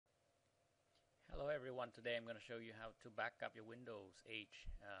Hello everyone, today I'm going to show you how to back up your Windows 8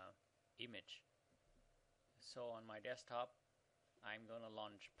 image. So on my desktop, I'm going to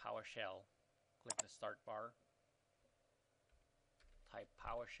launch PowerShell. Click the start bar, type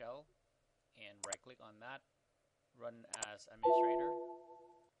PowerShell, and right click on that, run as administrator.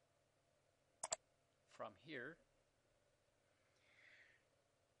 From here,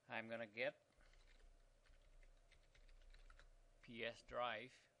 I'm going to get PS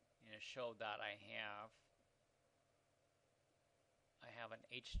drive and show that I have an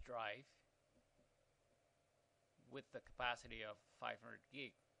H drive with the capacity of 500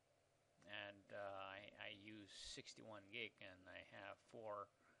 gig, and I use 61 gig, and I have 403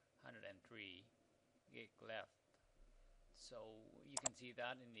 gig left. So you can see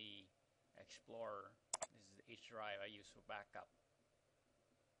that in the Explorer. This is the H drive I use for backup.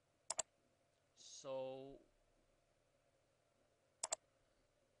 So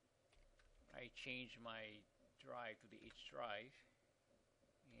I change my drive to the H drive,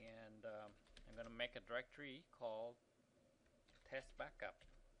 and I'm going to make a directory called test backup.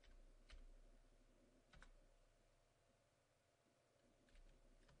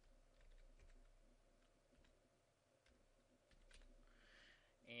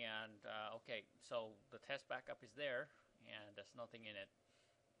 And okay, so the test backup is there and there's nothing in it.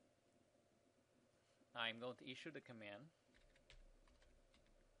 I'm going to issue the command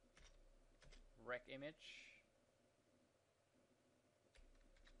rec image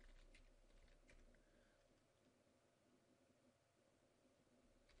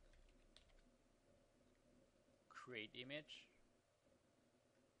create image,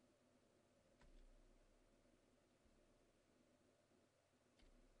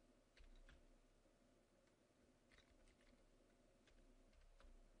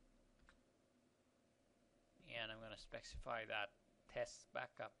 and I'm going to specify that test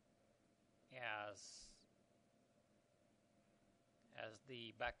backup as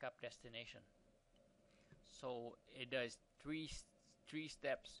the backup destination. So it does three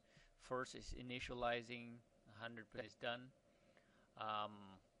steps. First is initializing 100% is done.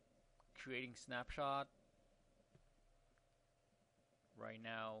 Creating snapshot. Right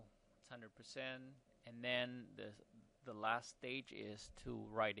now it's 100%, and then the last stage is to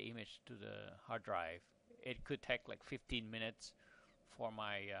write the image to the hard drive. It could take like 15 minutes for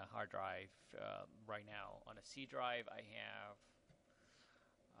my hard drive. Right now on a C drive I have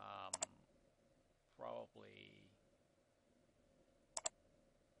probably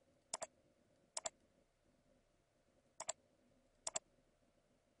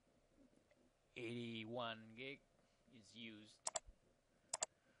 81 gig is used.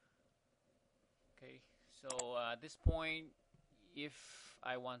 Okay, so at this point, if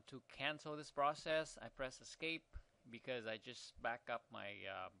I want to cancel this process, I press escape, because I just backed up my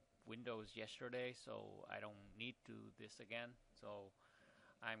Windows yesterday, so I don't need to do this again. So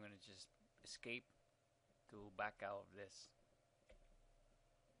I'm gonna just escape to back out of this.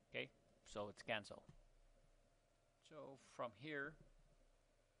 Okay, so it's canceled. So from here,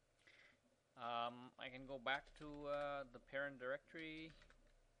 I can go back to the parent directory.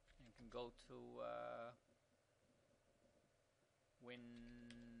 You can go to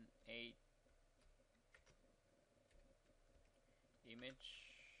Win8 image.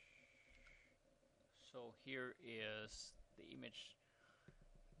 So here is the image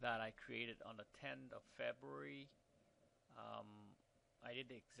that I created on the 10th of February. I did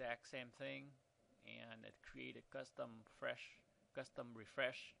the exact same thing, and it created custom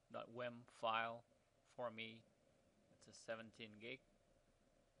refresh.wem file for me. It's a 17 gig.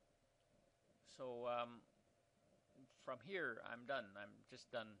 So from here I'm done. I'm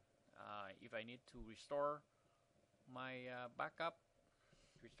just done. If I need to restore my backup,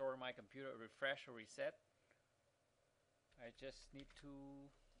 restore my computer, refresh or reset, I just need to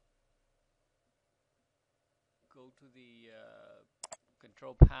go to the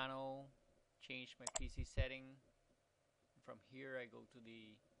control panel, change my PC setting. From here I go to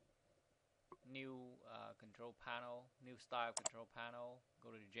the new control panel, new style control panel,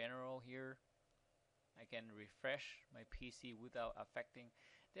 go to the general here. I can refresh my PC without affecting.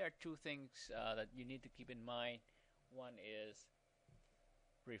 There are two things that you need to keep in mind. One is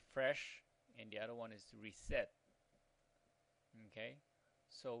refresh and the other one is reset. Okay,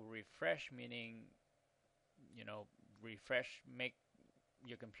 so refresh meaning, refresh, make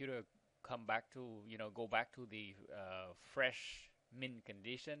your computer come back to, go back to the fresh mint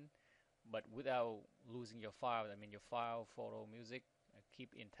condition, but without losing your file. I mean, your file, photo, music,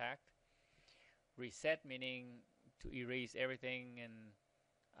 keep intact. Reset meaning to erase everything and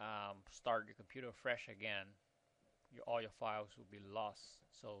start your computer fresh again. All your files will be lost.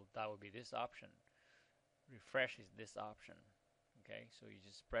 So that would be this option. refresh is this option. Okay, so you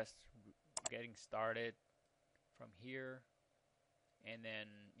just press getting started from here, and then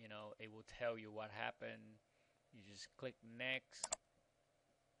it will tell you what happened. You just click next.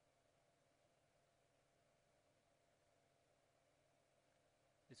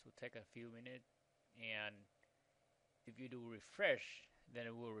 This will take a few minutes, and if you do refresh, then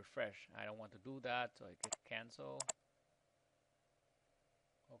it will refresh. I don't want to do that, so I click cancel.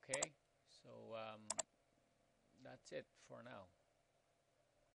 Okay, so that's it for now.